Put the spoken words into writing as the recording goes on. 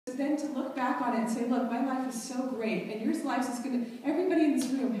then to look back on it and say, look, my life is so great, and your life is going to, everybody in this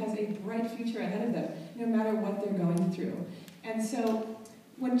room has a bright future ahead of them, no matter what they're going through. And so,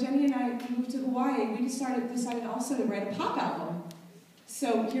 when Jenny and I moved to Hawaii, we decided also to write a pop album.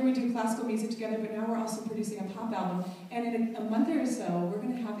 So here we do classical music together, but now we're also producing a pop album. And in a month or so, we're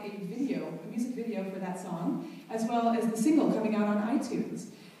going to have a music video for that song, as well as the single coming out on iTunes.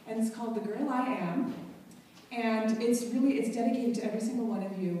 And it's called The Girl I Am. And it's dedicated to every single one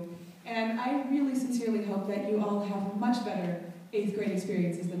of you. And I really sincerely hope that you all have much better 8th grade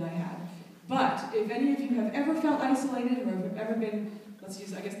experiences than I had. But if any of you have ever felt isolated, or have ever been, let's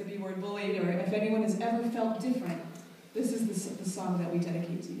use, I guess, the B word, bullied, or if anyone has ever felt different, this is the song that we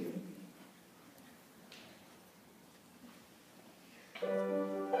dedicate to you.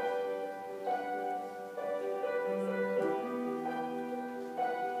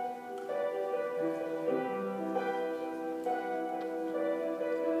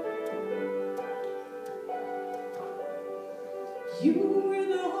 You were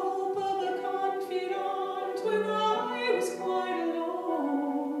the hope of a confidant when I was quite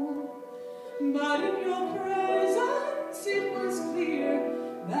alone. But in your presence it was clear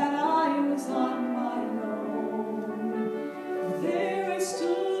that I was on my own. There I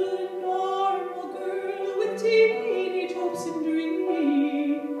stood, a normal girl with teenage hopes and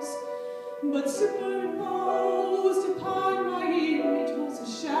dreams. But superimposed upon my image was a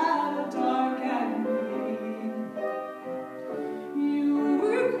shadow dark and mean. You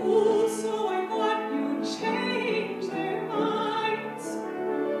were cool, so I thought you'd change their minds.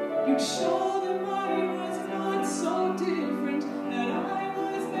 You'd show them I was not so different, that I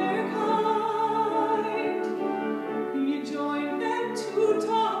was their kind. You joined them to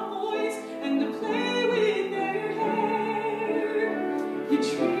talk boys and to play with their hair. You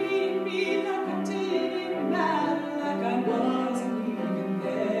treated me like I didn't matter, like I wasn't even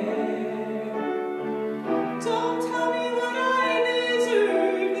there. Don't tell me what I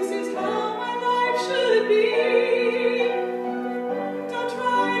deserve, this is how my life should be. Don't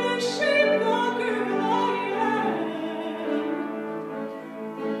try to shape the girl I am.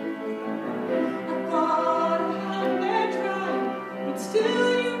 I thought I had that right, but still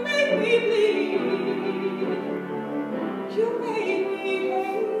you made me bleed. You made me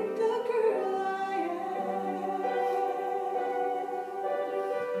hate the girl I am.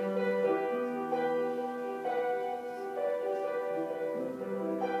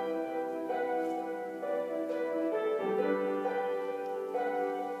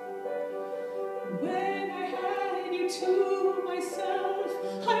 When I had you to myself,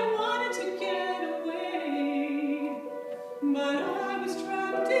 I wanted to get away. But I was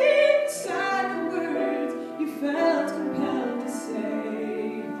trapped inside the words you felt compelled to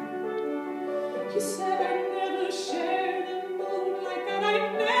say. You said I'd never share the moonlight, that I'd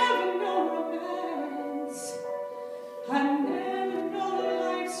never know romance. I'd never know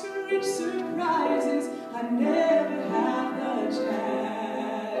life's rich surprises, I'd never have the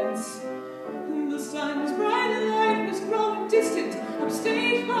chance. The sun's bright light was growing distant,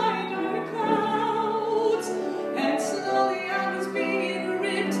 upstaged by dark clouds. And slowly I was being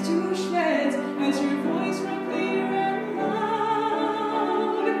ripped to shreds as your voice rang clear and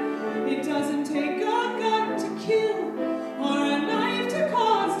loud. It doesn't take a gun to kill or a knife to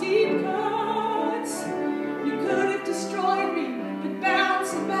cause deep cuts. You could have destroyed me, but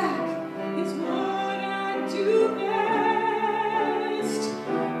bouncing back is what I do best.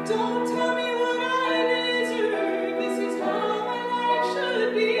 Don't tell me what I deserve, this is how my life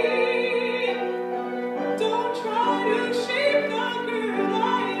should be. Don't try to shape the girl I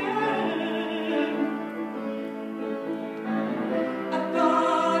am. I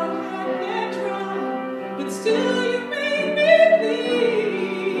thought I had that right, but still you made me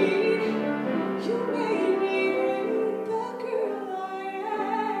bleed. You made me hate the girl I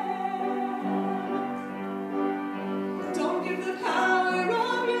am. Don't give the power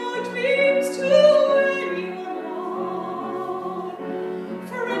of your dreams to anyone.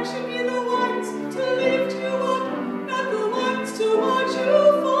 For it should be the ones to lift you up, not the ones to watch you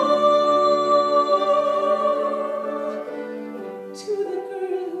fall. To the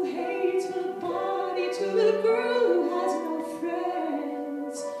girl who hates her body, to the girl who has no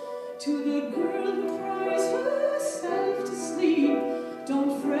friends, to the girl who cries herself to sleep,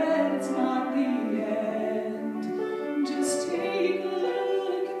 don't fret, it's not the end. Just take a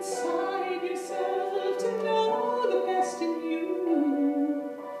look inside yourself to know the best in you.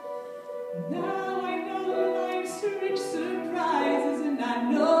 Now I know life's rich surprises, and I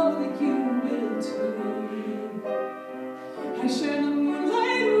know that you will too. I share the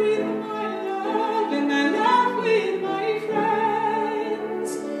moonlight with my love, and I laugh with my friends.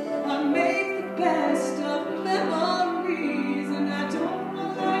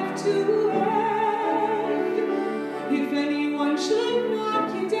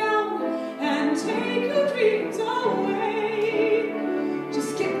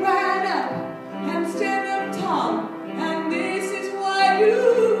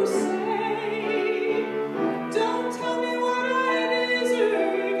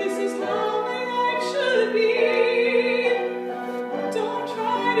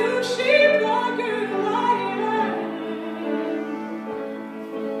 do sheep like her?